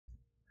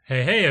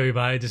Hey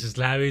everybody, this is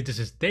Larry. This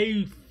is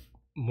day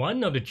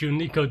one of the June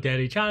Leetcode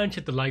Daily Challenge.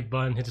 Hit the like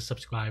button, hit the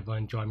subscribe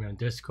button, join me on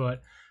Discord.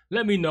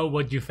 Let me know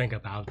what you think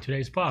about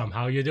today's problem.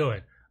 How you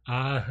doing?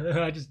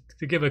 Just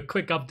to give a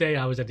quick update,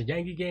 I was at the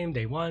Yankee game,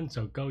 day one,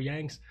 so go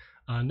Yanks.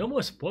 No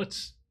more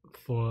sports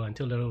for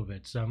until a little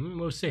bit, so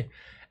we'll see.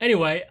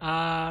 Anyway,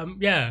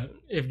 yeah,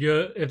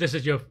 if this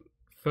is your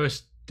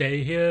first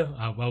day here,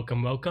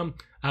 welcome.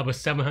 I have a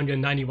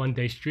 791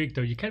 day streak,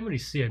 though you can't really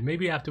see it.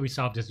 Maybe after we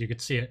solve this, you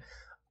could see it.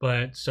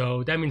 But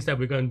so that means that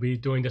we're going to be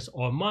doing this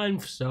all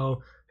month.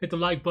 So hit the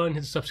like button,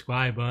 hit the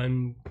subscribe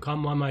button,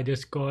 come on my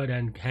Discord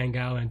and hang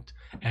out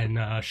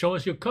and show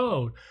us your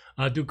code.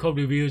 Do code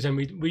reviews, and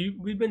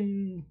we've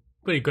been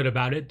pretty good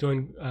about it,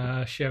 doing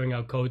sharing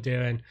our code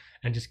there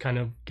and just kind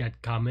of get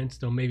comments.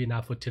 Though maybe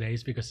not for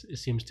today's because it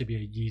seems to be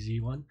a easy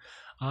one.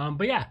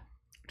 But yeah.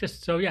 I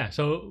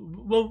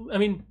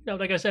mean,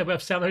 like I said, we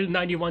have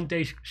 791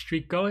 day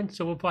streak going,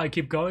 so we'll probably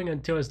keep going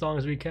until as long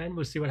as we can.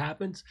 We'll see what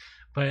happens,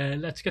 but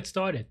let's get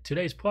started.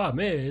 Today's problem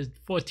is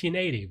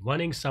 1480,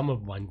 running sum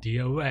of 1D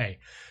array.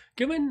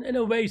 Given an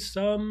array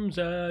sums,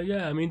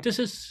 I mean, this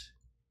is,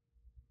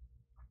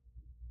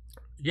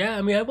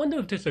 I mean, I wonder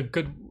if there's a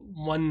good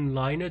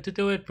one-liner to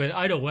do it, but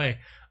either way,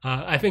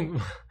 I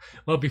think,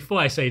 well, before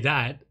I say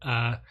that,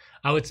 I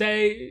would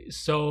say,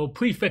 so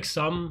prefix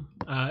sum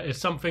is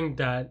something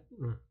that,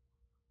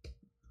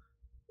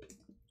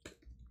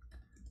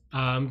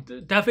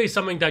 definitely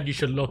something that you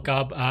should look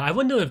up. I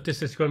wonder if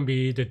this is going to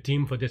be the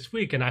theme for this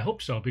week, and I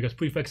hope so, because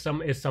prefix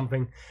sum is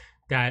something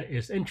that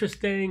is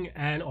interesting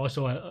and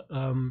also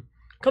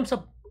comes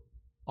up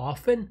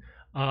often.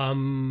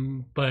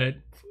 But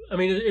I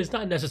mean, it's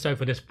not necessary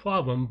for this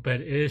problem, but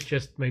it is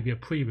just maybe a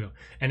preview.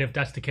 And if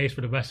that's the case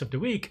for the rest of the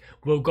week,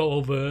 we'll go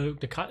over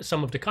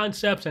some of the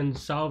concepts and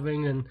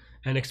solving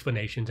and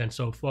explanations and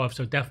so forth.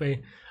 So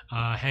definitely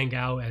hang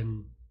out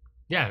and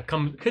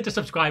come hit the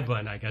subscribe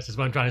button, I guess is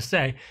what I'm trying to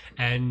say,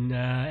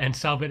 and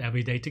solve it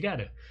every day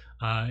together.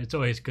 It's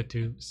always good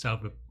to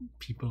solve with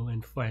people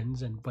and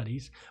friends and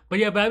buddies. But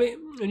I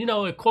mean,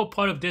 a core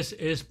part of this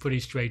is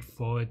pretty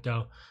straightforward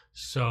though.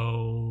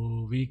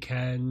 So we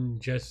can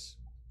just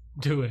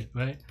do it,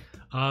 right?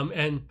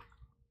 And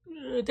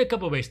there are a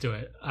couple of ways to do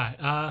it.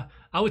 I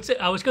would say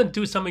I was going to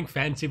do something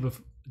fancy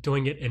with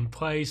doing it in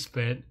place,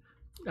 but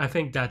I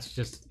think that's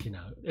just,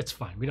 it's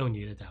fine. We don't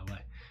need it that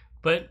way.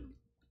 But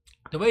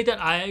the way that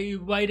I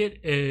write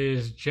it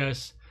is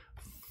just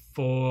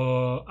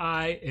for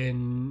I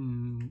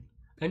in,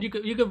 and you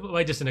could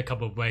write this in a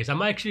couple of ways.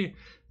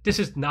 This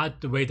is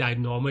not the way that I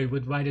normally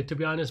would write it, to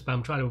be honest, but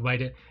I'm trying to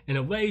write it in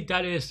a way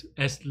that is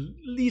as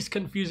least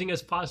confusing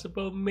as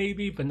possible,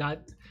 maybe, but not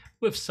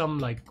with some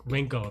like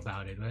wrinkle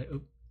about it, right?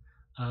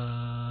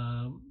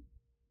 I'm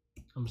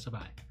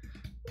sorry.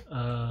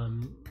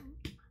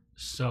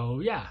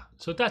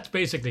 So that's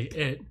basically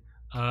it.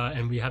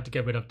 And we have to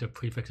get rid of the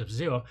prefix of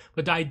 0.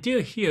 But the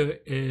idea here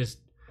is,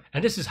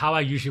 and this is how I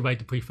usually write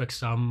the prefix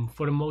sum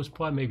for the most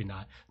part, maybe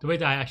not. The way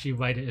that I actually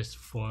write it is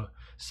for,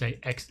 say,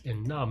 x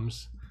in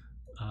nums,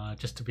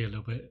 just to be a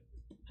little bit,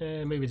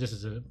 maybe this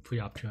is a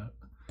pre-op chart.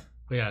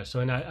 But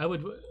so and I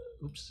would,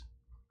 oops,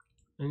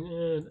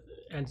 and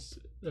let's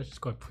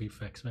just call it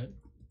prefix, right?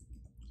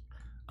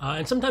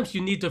 And sometimes you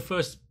need the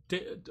first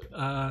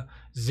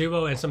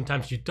 0 and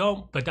sometimes you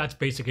don't, but that's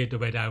basically the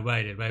way that I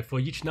write it, right? For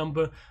each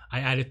number I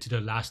add it to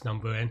the last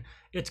number, and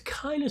it's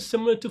kind of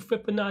similar to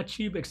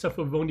Fibonacci except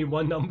for only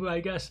one number, I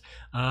guess.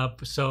 But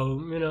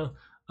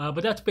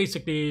that's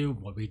basically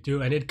what we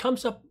do, and it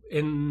comes up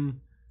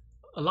in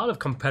a lot of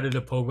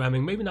competitive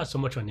programming, maybe not so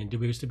much on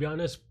interviews, to be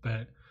honest,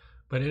 but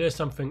it is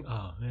something.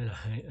 Oh man,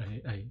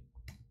 I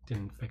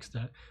didn't fix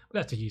that, but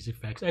that's an easy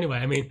fix. Anyway,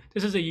 I mean,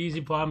 this is an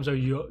easy problem, so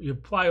you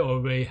probably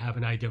already have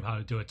an idea of how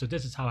to do it. So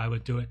this is how I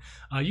would do it.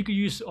 You could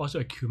use also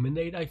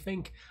accumulate, I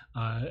think,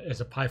 as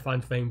a Python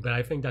thing, but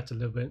I think that's a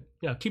little bit,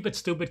 keep it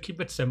stupid,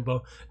 keep it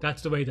simple.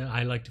 That's the way that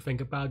I like to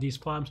think about these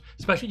problems,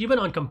 especially even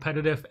on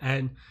competitive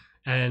and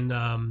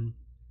on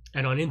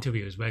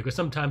interviews, right? Because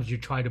sometimes you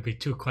try to be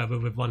too clever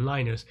with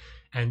one-liners,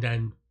 and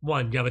then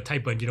you have a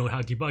typo and you don't know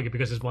how to debug it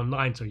because it's one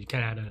line, so you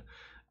can't add a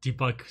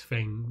debug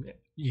thing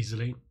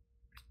easily.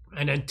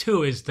 And then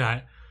 2 is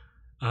that,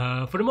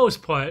 for the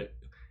most part,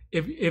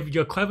 if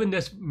your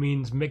cleverness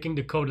means making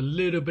the code a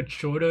little bit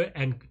shorter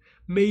and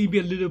maybe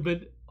a little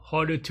bit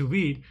harder to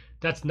read,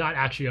 that's not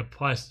actually a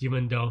plus,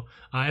 even though,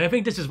 and I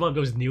think this is one of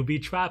those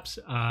newbie traps,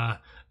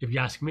 if you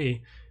ask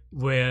me,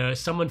 where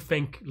someone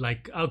think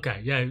like,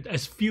 okay,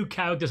 as few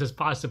characters as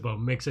possible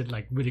makes it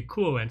like really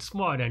cool and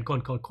smart and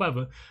quote-unquote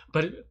clever,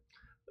 but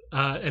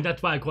and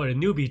that's why I call it a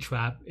newbie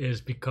trap, is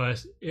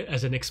because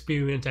as an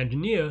experienced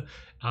engineer,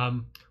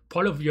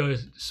 part of your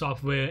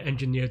software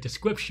engineer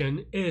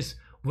description is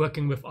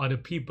working with other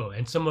people,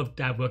 and some of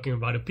that working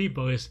with other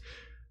people is,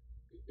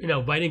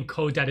 writing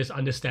code that is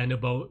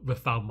understandable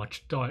without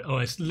much thought,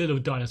 or as little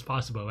thought as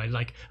possible, right?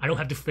 Like, I don't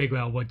have to figure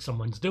out what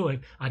someone's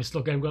doing. I just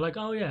look at it and go like,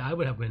 oh yeah, I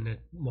would have written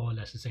it more or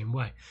less the same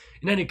way.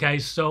 In any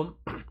case, so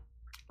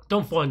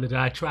don't fall into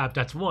that trap.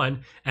 That's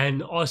one.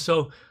 And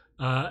also,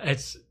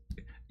 it's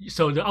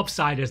so the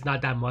upside is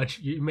not that much.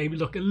 You maybe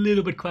look a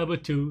little bit clever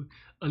to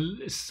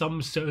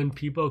some certain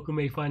people who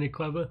may find it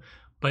clever.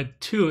 But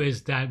two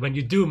is that when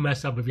you do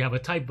mess up, if you have a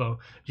typo,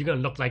 you're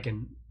gonna look like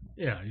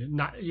you're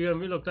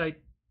gonna look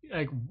like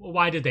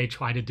why did they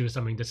try to do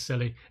something this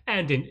silly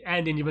and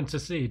didn't even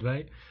succeed,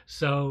 right?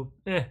 So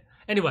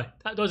anyway,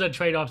 those are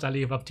trade-offs I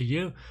leave up to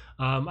you.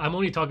 I'm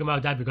only talking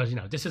about that because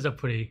this is a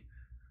pretty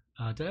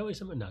did I wait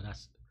something? No,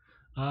 that's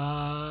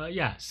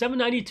yeah,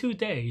 792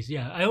 days.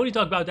 Yeah, I only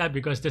talk about that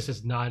because this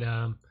is not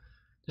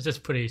this is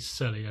pretty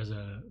silly as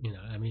a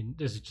I mean,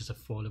 this is just a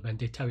full event.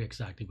 They tell you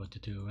exactly what to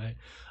do, right?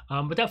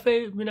 But that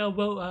way,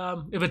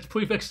 we'll if it's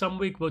prefix some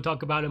week, we'll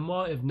talk about it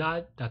more. If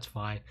not, that's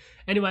fine.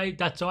 Anyway,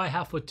 that's all I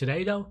have for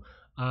today, though.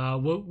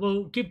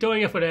 We'll keep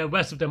doing it for the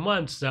rest of the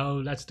month.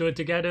 So let's do it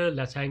together.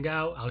 Let's hang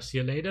out. I'll see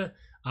you later.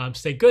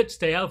 Stay good,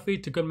 stay healthy,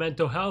 to good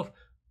mental health.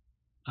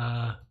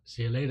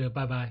 See you later.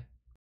 Bye bye.